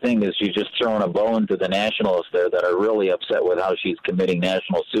interesting thing is she's just throwing a bone to the nationalists there that are really upset with how she's committing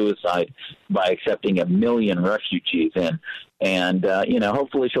national suicide by accepting 1 million refugees in. And,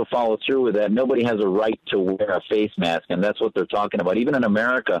 hopefully she'll follow through with that. Nobody has a right to wear a face mask, and that's what they're talking about. Even in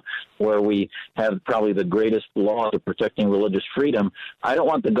America, where we have probably the greatest laws of protecting religious freedom, I don't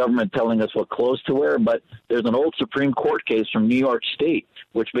want the government telling us what clothes to wear, but there's an old Supreme Court case from New York State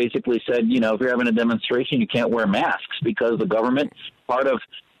which basically said, if you're having a demonstration, you can't wear masks because the government, part of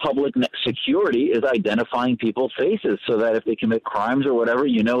public security is identifying people's faces so that if they commit crimes or whatever,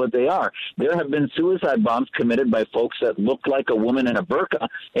 you know what they are. There have been suicide bombs committed by folks that looked like a woman in a burqa,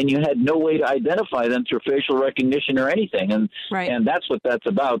 and you had no way to identify them through facial recognition or anything. And and that's what that's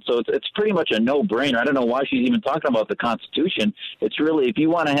about. So it's pretty much a no-brainer. I don't know why she's even talking about the Constitution. It's really, if you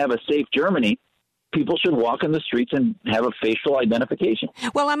want to have a safe Germany, people should walk in the streets and have a facial identification.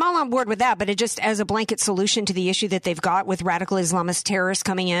 Well, I'm all on board with that, but it just as a blanket solution to the issue that they've got with radical Islamist terrorists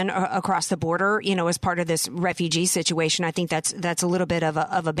coming in across the border, as part of this refugee situation, I think that's a little bit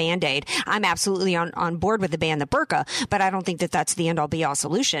of a Band-Aid. I'm absolutely on board with the ban the burqa, but I don't think that that's the end-all be-all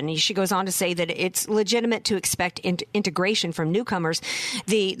solution. She goes on to say that it's legitimate to expect integration from newcomers.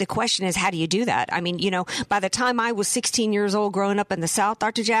 The question is, how do you do that? I mean, by the time I was 16 years old growing up in the South,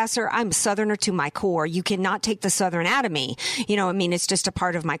 Dr. Jasser, I'm a Southerner to my core. You cannot take the Southern out of me. It's just a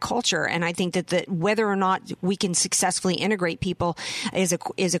part of my culture. And I think that whether or not we can successfully integrate people is a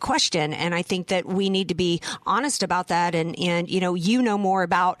question. And I think that we need to be honest about that. And you know more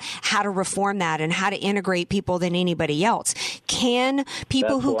about how to reform that and how to integrate people than anybody else. Can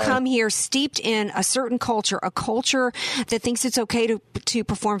people who come here steeped in a certain culture, a culture that thinks it's okay to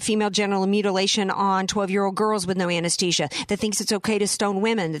perform female genital mutilation on 12-year-old girls with no anesthesia, that thinks it's okay to stone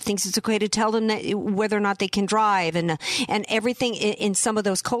women, that thinks it's okay to tell them that whether or not they can drive and everything in some of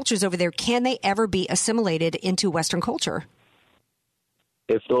those cultures over there, can they ever be assimilated into Western culture?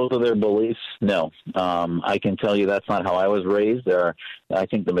 If those are their beliefs, no. I can tell you that's not how I was raised. I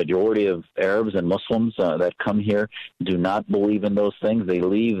think the majority of Arabs and Muslims that come here do not believe in those things. They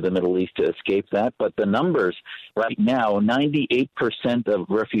leave the Middle East to escape that. But the numbers right now, 98% of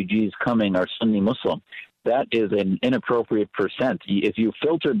refugees coming are Sunni Muslim. That is an inappropriate percent. If you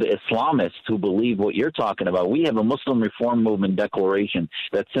filtered the Islamists who believe what you're talking about, we have a Muslim Reform Movement declaration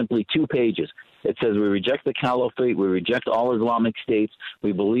that's simply 2 pages. It says we reject the caliphate, we reject all Islamic states,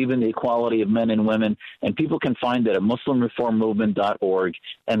 we believe in the equality of men and women, and people can find it at MuslimReformMovement.org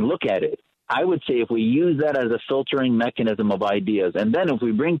and look at it. I would say if we use that as a filtering mechanism of ideas, and then if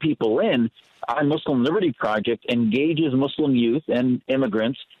we bring people in, our Muslim Liberty Project engages Muslim youth and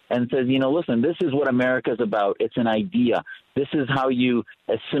immigrants and says, listen, this is what America is about. It's an idea. This is how you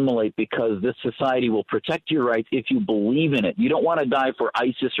assimilate, because this society will protect your rights if you believe in it. You don't want to die for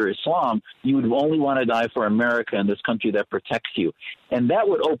ISIS or Islam. You would only want to die for America and this country that protects you. And that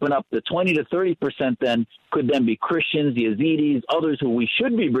would open up the 20 to 30% then could then be Christians, Yazidis, others who we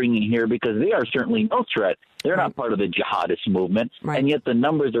should be bringing here because they are certainly no threat. They're not part of the jihadist movement, and yet the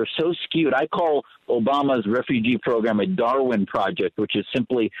numbers are so skewed. I call Obama's refugee program a Darwin project, which is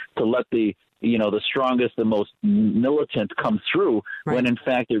simply to let the strongest, the most militant come through, when in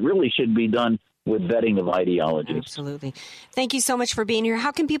fact it really should be done with vetting of ideologies. Absolutely. Thank you so much for being here.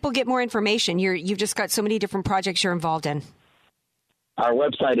 How can people get more information? You've just got so many different projects you're involved in. Our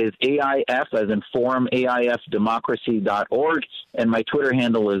website is AIF, as in Forum, AIFdemocracy.org, and my Twitter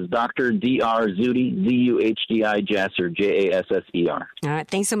handle is Dr. Dr. Zuhdi, Zuhdi Jasser, Jasser. All right.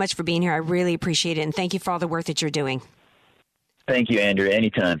 Thanks so much for being here. I really appreciate it, and thank you for all the work that you're doing. Thank you, Andrea.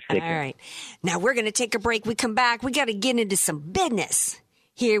 Anytime. Take care. All right. Now we're going to take a break. We come back. We got to get into some business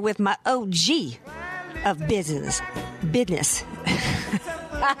here with my OG of business.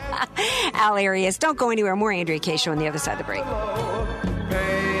 Al Arias. Don't go anywhere. More Andrea Kaye Show on the other side of the break.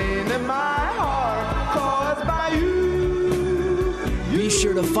 Pain in my heart caused by you. Be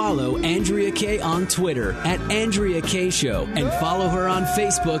sure to follow Andrea Kaye on Twitter at Andrea Kaye Show, and follow her on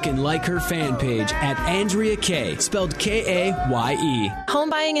Facebook and like her fan page at Andrea Kaye, spelled Kaye. Home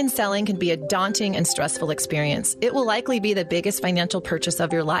buying and selling can be a daunting and stressful experience. It will likely be the biggest financial purchase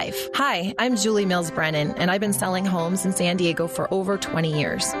of your life. Hi, I'm Julie Mills Brennan, and I've been selling homes in San Diego for over 20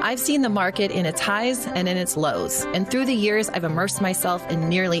 years. I've seen the market in its highs and in its lows, and through the years, I've immersed myself in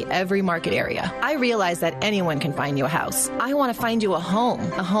nearly every market area. I realize that anyone can find you a house. I want to find you a home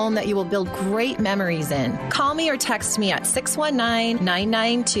that you will build great memories in. Call me or text me at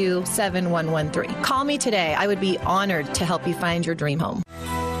 619-992-7113. Call me today. I would be honored to help you find your dream home.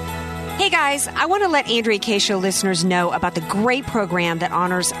 Hey guys, I want to let Andrea Kaye Show listeners know about the great program that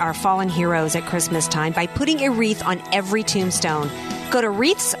honors our fallen heroes at Christmas time by putting a wreath on every tombstone. Go to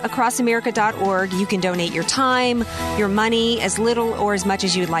wreathsacrossamerica.org. You can donate your time, your money, as little or as much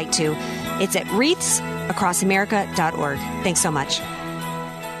as you'd like to. It's at wreathsacrossamerica.org. Thanks so much.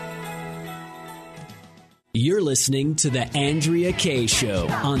 You're listening to The Andrea Kaye Show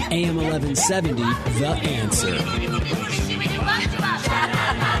on AM 1170, The Answer.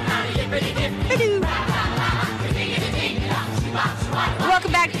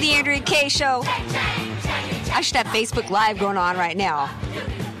 Welcome back to The Andrea Kaye Show. I should have Facebook Live going on right now.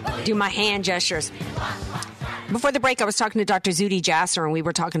 Do my hand gestures. Before the break, I was talking to Dr. Zuhdi Jasser, and we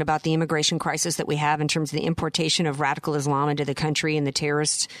were talking about the immigration crisis that we have in terms of the importation of radical Islam into the country and the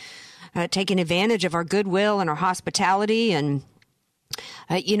terrorists taking advantage of our goodwill and our hospitality. And,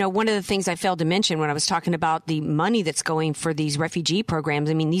 one of the things I failed to mention when I was talking about the money that's going for these refugee programs,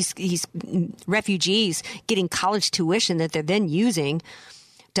 I mean, these refugees getting college tuition that they're then using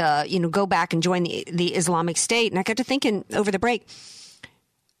to, go back and join the Islamic State. And I got to thinking over the break,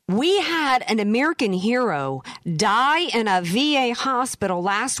 we had an American hero die in a VA hospital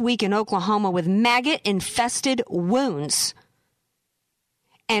last week in Oklahoma with maggot-infested wounds.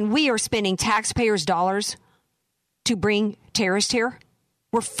 And we are spending taxpayers' dollars to bring terrorists here.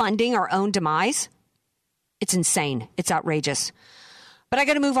 We're funding our own demise. It's insane. It's outrageous. But I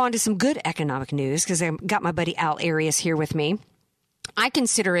got to move on to some good economic news because I've got my buddy Al Arias here with me. I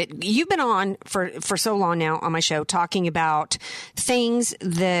consider it, you've been on for so long now on my show talking about things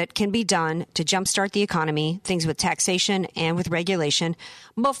that can be done to jumpstart the economy, things with taxation and with regulation,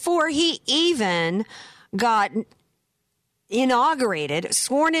 before he even got inaugurated,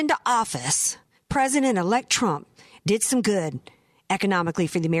 sworn into office. President-elect Trump did some good economically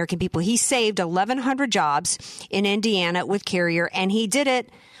for the American people. He saved 1,100 jobs in Indiana with Carrier, and he did it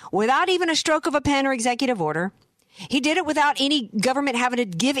without even a stroke of a pen or executive order. He did it without any government having to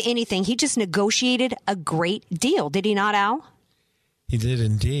give anything. He just negotiated a great deal. Did he not, Al? He did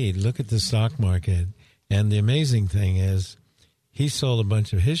indeed. Look at the stock market. And the amazing thing is he sold a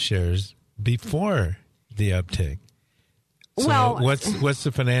bunch of his shares before the uptick. So well, what's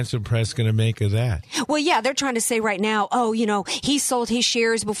the financial press going to make of that? Well, yeah, they're trying to say right now, he sold his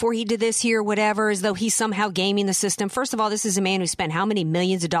shares before he did this here, whatever, as though he's somehow gaming the system. First of all, this is a man who spent how many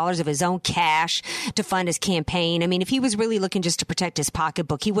millions of dollars of his own cash to fund his campaign. I mean, if he was really looking just to protect his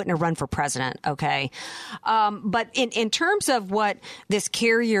pocketbook, he wouldn't have run for president, okay? But in terms of what this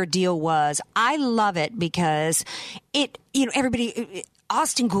Carrier deal was, I love it because everybody...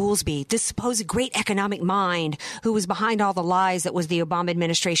 Austin Goolsbee, this supposed great economic mind who was behind all the lies that was the Obama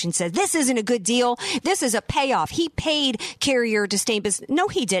administration, said this isn't a good deal. This is a payoff. He paid Carrier to stay in business. No,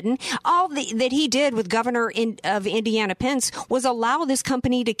 he didn't. All that he did with Governor of Indiana Pence was allow this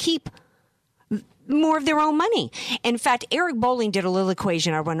company to keep more of their own money. In fact, Eric Bolling did a little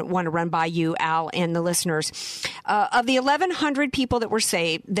equation I want to run by you, Al, and the listeners. Of the 1,100 people that were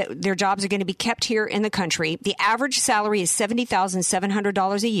saved, that their jobs are going to be kept here in the country, the average salary is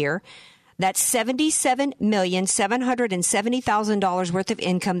 $70,700 a year. That's $77,770,000 worth of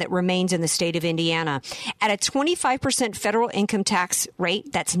income that remains in the state of Indiana. At a 25% federal income tax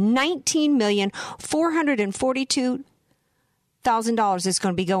rate, that's $19,442,000 is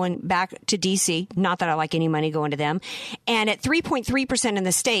going to be going back to D.C. Not that I like any money going to them. And at 3.3% in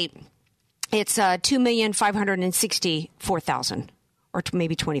the state, it's $2,564,000 or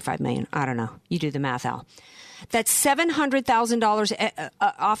maybe $25 million. I don't know. You do the math, Al. That's $700,000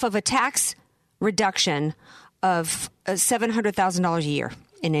 off of a tax reduction of $700,000 a year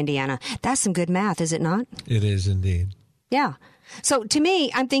in Indiana. That's some good math, is it not? It is indeed. Yeah. So to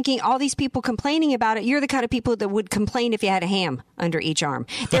me, I'm thinking all these people complaining about it, you're the kind of people that would complain if you had a ham under each arm.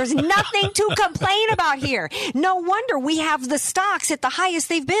 There's nothing to complain about here. No wonder we have the stocks at the highest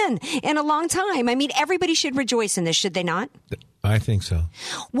they've been in a long time. I mean, everybody should rejoice in this, should they not? I think so.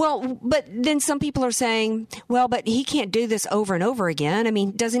 Well, but then some people are saying, well, but he can't do this over and over again. I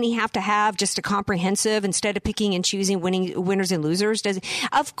mean, doesn't he have to have just a comprehensive instead of picking and choosing winners and losers?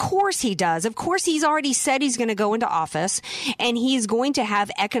 Of course he does. Of course he's already said he's going to go into office and he's going to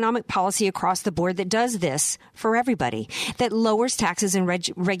have economic policy across the board that does this for everybody, that lowers taxes and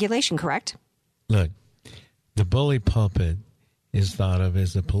regulation, correct? Look, the bully pulpit is thought of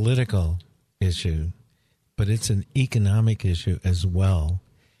as a political issue, but it's an economic issue as well.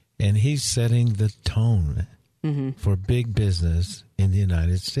 And he's setting the tone for big business in the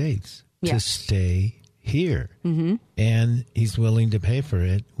United States to stay here. And he's willing to pay for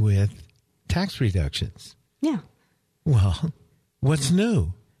it with tax reductions. Yeah. Well, what's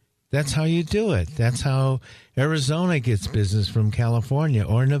new? That's how you do it. That's how Arizona gets business from California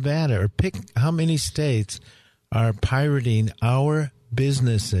or Nevada, or pick how many states are pirating our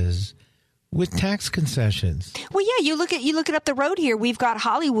businesses with tax concessions. Well, yeah, you look it up the road here. We've got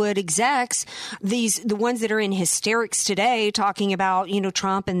Hollywood execs, the ones that are in hysterics today, talking about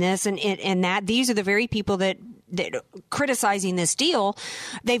Trump and this and that. These are the very people that criticizing this deal.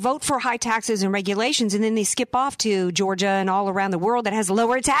 They vote for high taxes and regulations, and then they skip off to Georgia and all around the world that has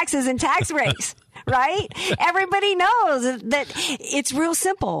lower taxes and tax rates. Right? Everybody knows that it's real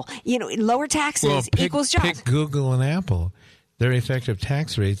simple. Lower taxes equals jobs. Pick Google and Apple. Their effective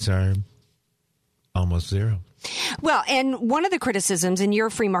tax rates are almost zero. Well, and one of the criticisms, and you're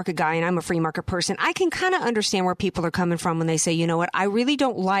a free market guy and I'm a free market person, I can kind of understand where people are coming from when they say, you know what, I really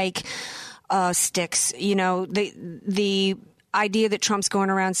don't like sticks. The idea that Trump's going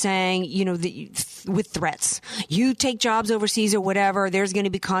around saying, with threats, you take jobs overseas or whatever, there's going to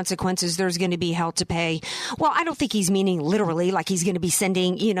be consequences, there's going to be hell to pay. Well, I don't think he's meaning literally, like he's going to be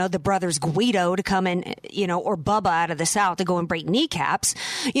sending, the brothers Guido to come and, or Bubba out of the South to go and break kneecaps.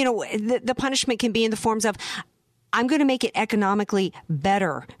 The punishment can be in the forms of, I'm going to make it economically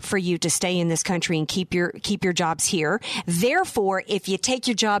better for you to stay in this country and keep your jobs here. Therefore, if you take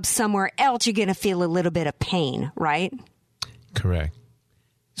your job somewhere else, you're going to feel a little bit of pain, right? Correct.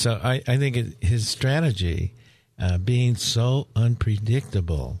 So I think his strategy, being so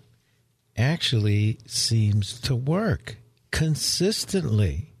unpredictable, actually seems to work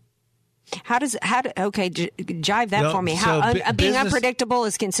consistently. Okay, jive that for me. Being unpredictable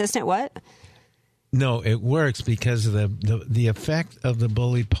is consistent, what? No, it works because of the effect of the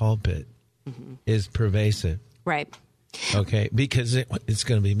bully pulpit is pervasive. Right. Okay, because it's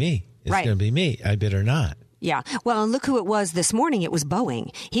going to be me. It's going to be me, I bet or not. Yeah. Well, and look who it was this morning. It was Boeing.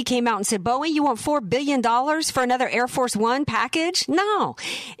 He came out and said, Boeing, you want $4 billion for another Air Force One package? No.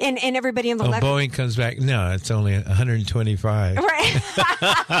 And everybody on the left. Boeing comes back. No, it's only 125. Right.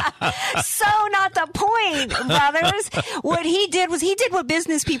 So not the point, brothers. What he did was he did what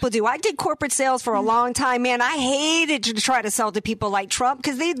business people do. I did corporate sales for a long time, man. I hated to try to sell to people like Trump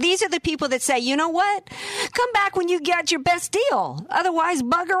because these are the people that say, you know what? Come back when you get your best deal. Otherwise,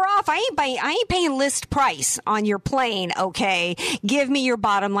 bugger off. I ain't paying list price on your plane, okay? Give me your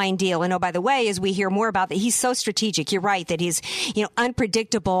bottom line deal. And oh, by the way, as we hear more about that, he's so strategic. You're right that he's,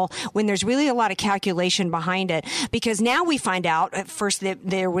 unpredictable when there's really a lot of calculation behind it. Because now we find out at first that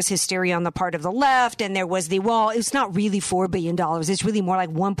there was hysteria on the part of the left left, and there was it's not really $4 billion. It's really more like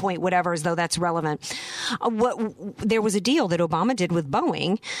 1 point whatever, as though that's relevant. There was a deal that Obama did with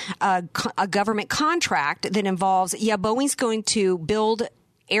Boeing, a government contract that involves, Boeing's going to build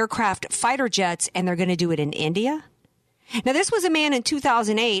aircraft fighter jets, and they're going to do it in India. Now, this was a man in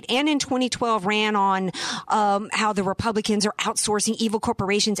 2008 and in 2012 ran on how the Republicans are outsourcing, evil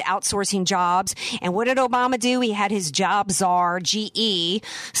corporations outsourcing jobs. And what did Obama do? He had his job czar, GE,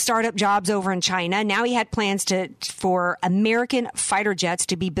 start up jobs over in China. Now he had plans for American fighter jets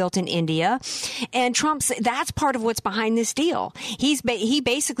to be built in India. And that's part of what's behind this deal. He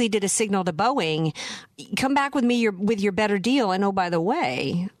basically did a signal to Boeing, come back with me with your better deal. And oh, by the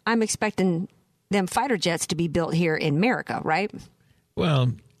way, I'm expecting them fighter jets to be built here in America, right?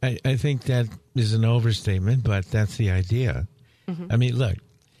 Well, I think that is an overstatement, but that's the idea. Mm-hmm. I mean, look,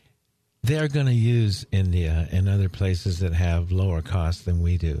 they're going to use India and other places that have lower costs than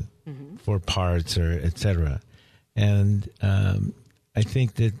we do for parts or et cetera. And I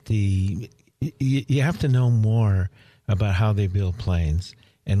think that you have to know more about how they build planes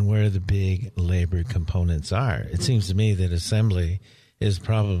and where the big labor components are. It seems to me that assembly is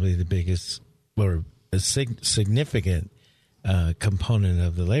probably the biggest or a significant component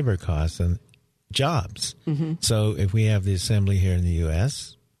of the labor costs and jobs. Mm-hmm. So if we have the assembly here in the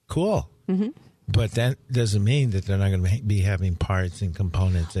U.S., cool. Mm-hmm. But that doesn't mean that they're not going to be having parts and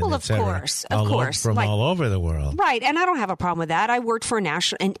components and et cetera, from all over the world. Right, and I don't have a problem with that. I worked for an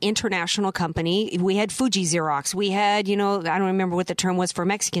international company. We had Fuji Xerox. We had, I don't remember what the term was for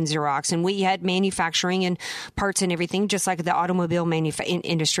Mexican Xerox, and we had manufacturing and parts and everything, just like the automobile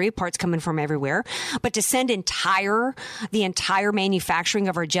industry, parts coming from everywhere. But to send the entire manufacturing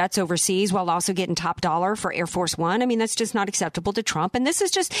of our jets overseas while also getting top dollar for Air Force One, I mean, that's just not acceptable to Trump. And this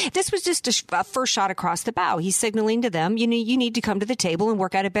was just a first shot across the bow. He's signaling to them, you need to come to the table and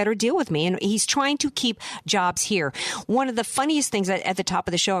work out a better deal with me. And he's trying to keep jobs here. One of the funniest things at the top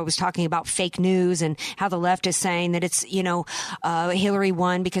of the show, I was talking about fake news and how the left is saying that it's, Hillary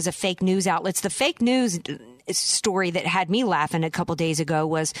won because of fake news outlets. The fake news story that had me laughing a couple days ago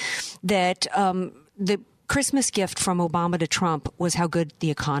was that the Christmas gift from Obama to Trump was how good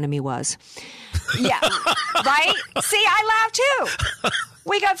the economy was. Yeah, right? See, I laugh too.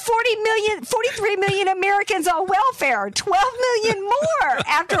 We got 43 million Americans on welfare, 12 million more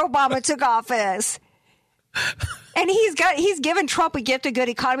after Obama took office. And he's given Trump a gift of good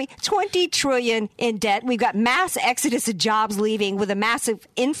economy, $20 trillion in debt. We've got mass exodus of jobs leaving with a massive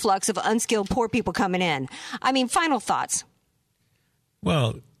influx of unskilled poor people coming in. I mean, final thoughts.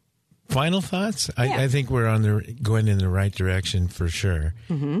 Well, final thoughts? I think we're going in the right direction for sure.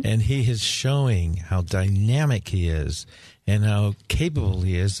 Mm-hmm. And he is showing how dynamic he is and how capable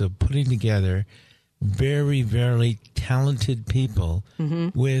he is of putting together very, very talented people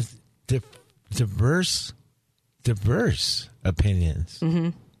with diverse opinions. Mm-hmm.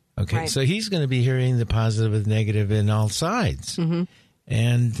 Okay, right. So he's going to be hearing the positive and negative in all sides. Mm-hmm.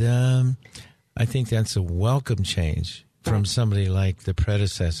 And I think that's a welcome change from somebody like the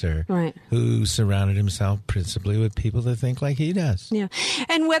predecessor who surrounded himself principally with people that think like he does. Yeah.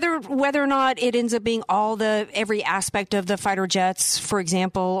 And whether or not it ends up being every aspect of the fighter jets, for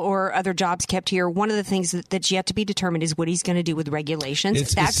example, or other jobs kept here, one of the things that's yet to be determined is what he's going to do with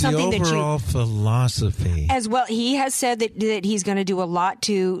regulations. That's something the overall philosophy. As well, he has said that he's going to do a lot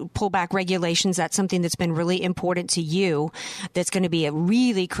to pull back regulations. That's something that's been really important to you. That's going to be a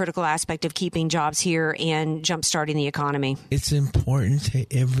really critical aspect of keeping jobs here and jumpstarting the economy. It's important to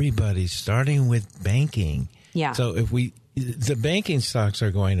everybody, starting with banking. Yeah. So the banking stocks are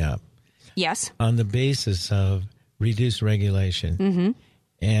going up. Yes. On the basis of reduced regulation. Mm-hmm.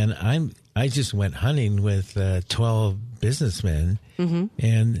 And I just went hunting with 12 businessmen,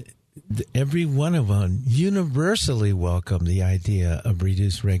 and every one of them universally welcomed the idea of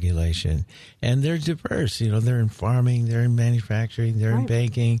reduced regulation. And they're diverse. They're in farming, they're in manufacturing, they're in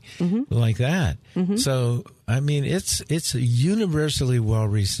banking, like that. Mm-hmm. So, I mean, it's universally well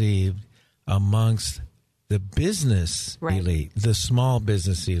received amongst the business elite, the small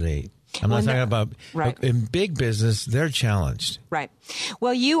business elite. I'm not talking about in big business, they're challenged. Right.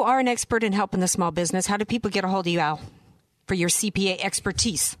 Well, you are an expert in helping the small business. How do people get a hold of you, Al, for your CPA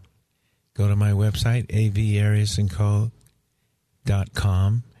expertise? Go to my website,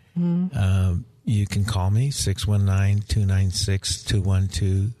 avariusandco.com. Mm-hmm. You can call me,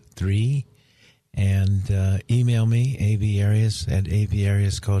 619-296-2123. And email me,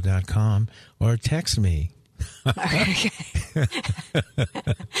 avarius@avariusco.com, or text me,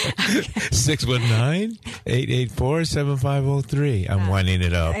 619-884-7503. I'm winding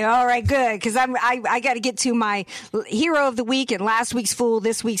it up. All right, good, because I got to get to my Hero of the Week and last week's Fool,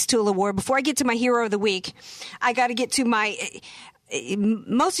 this week's Tool Award. Before I get to my Hero of the Week, I got to get to my...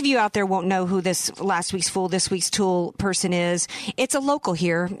 Most of you out there won't know who this last week's Fool, this week's Tool person is. It's a local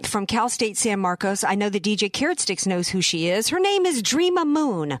here from Cal State San Marcos. I know the DJ Carrot Sticks knows who she is. Her name is Dreama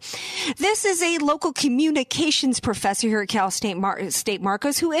Moon. This is a local communications professor here at Cal State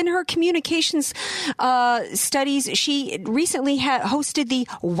Marcos who in her communications studies, she recently hosted the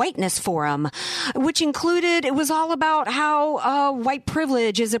Whiteness Forum, which included, it was all about how white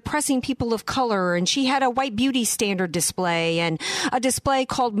privilege is oppressing people of color. And she had a white beauty standard display and a display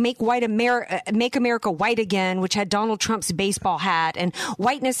called Make America White Again, which had Donald Trump's baseball hat and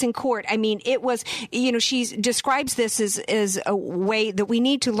whiteness in court. I mean, it was, she describes this as a way that we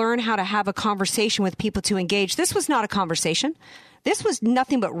need to learn how to have a conversation with people to engage. This was not a conversation. This was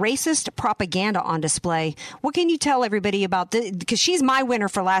nothing but racist propaganda on display. What can you tell everybody about this? Because she's my winner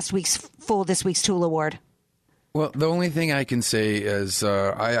for last week's Fool, this week's Tool Award. Well, the only thing I can say is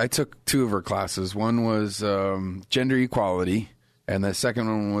I took two of her classes. One was gender equality, and the second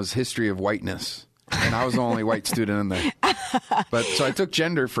one was history of whiteness. And I was the only white student in there. So I took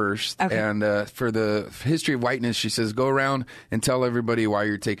gender first. Okay. And for the history of whiteness, she says, go around and tell everybody why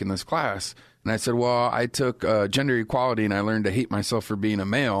you're taking this class. And I said, well, I took gender equality and I learned to hate myself for being a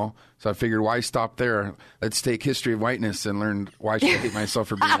male. So I figured, why stop there? Let's take history of whiteness and learn why should I hate myself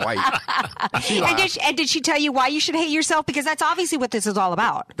for being white. And did she tell you why you should hate yourself? Because that's obviously what this is all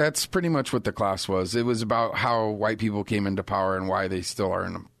about. That's pretty much what the class was. It was about how white people came into power and why they still are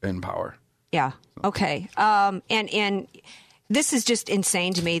in power. Yeah. Okay. And this is just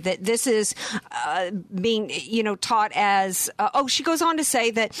insane to me that this is being, taught as, she goes on to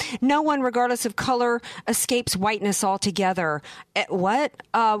say that no one, regardless of color, escapes whiteness altogether. What?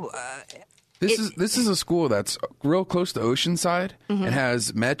 This is a school that's real close to Oceanside. Mm-hmm. It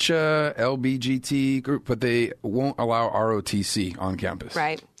has MECHA, LBGT group, but they won't allow ROTC on campus.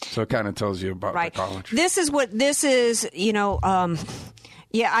 Right. So it kind of tells you about the college. This is what this is,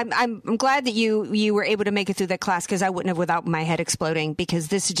 yeah, I'm glad that you were able to make it through that class because I wouldn't have without my head exploding because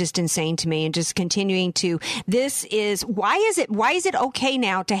this is just insane to me and just continuing to why is it okay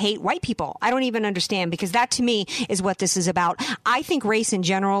now to hate white people? I don't even understand because that to me is what this is about. I think race in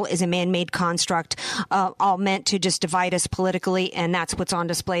general is a man-made construct, all meant to just divide us politically, and that's what's on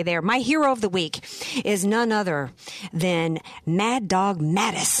display there. My hero of the week is none other than Mad Dog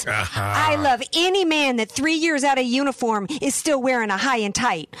Mattis. I love any man that 3 years out of uniform is still wearing a high and tight.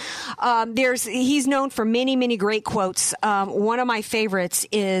 He's known for many, many great quotes. One of my favorites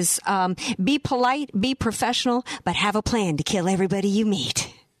is, be polite, be professional, but have a plan to kill everybody you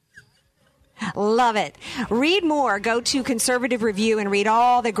meet. Love it. Read more. Go to Conservative Review and read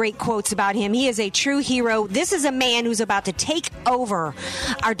all the great quotes about him. He is a true hero. This is a man who's about to take over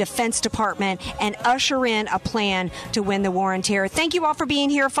our Defense Department and usher in a plan to win the war on terror. Thank you all for being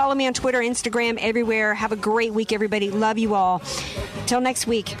here. Follow me on Twitter, Instagram, everywhere. Have a great week, everybody. Love you all. Till next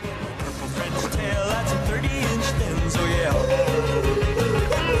week.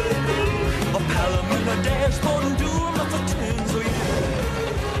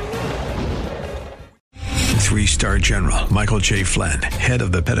 Three-star General Michael J. Flynn, head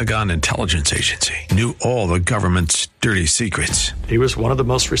of the Pentagon Intelligence Agency, knew all the government's dirty secrets. He was one of the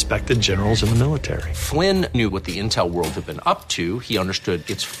most respected generals in the military. Flynn knew what the intel world had been up to. He understood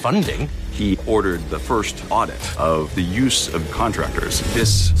its funding. He ordered the first audit of the use of contractors.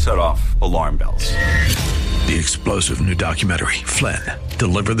 This set off alarm bells. The explosive new documentary, Flynn,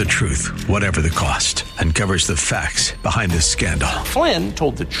 Deliver the Truth, Whatever the Cost, uncovers the facts behind this scandal. Flynn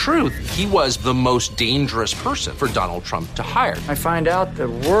told the truth. He was the most dangerous person for Donald Trump to hire. I find out the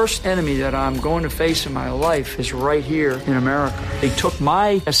worst enemy that I'm going to face in my life is right here in America. They took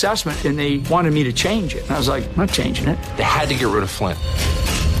my assessment and they wanted me to change it. And I was like, I'm not changing it. They had to get rid of Flynn.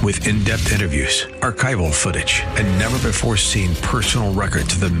 With in-depth interviews, archival footage, and never-before-seen personal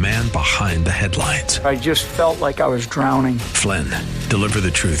records of the man behind the headlines. I just felt like I was drowning. Flynn, Deliver the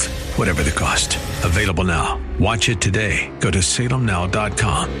Truth, Whatever the Cost. Available now. Watch it today. Go to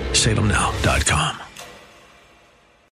salemnow.com. salemnow.com.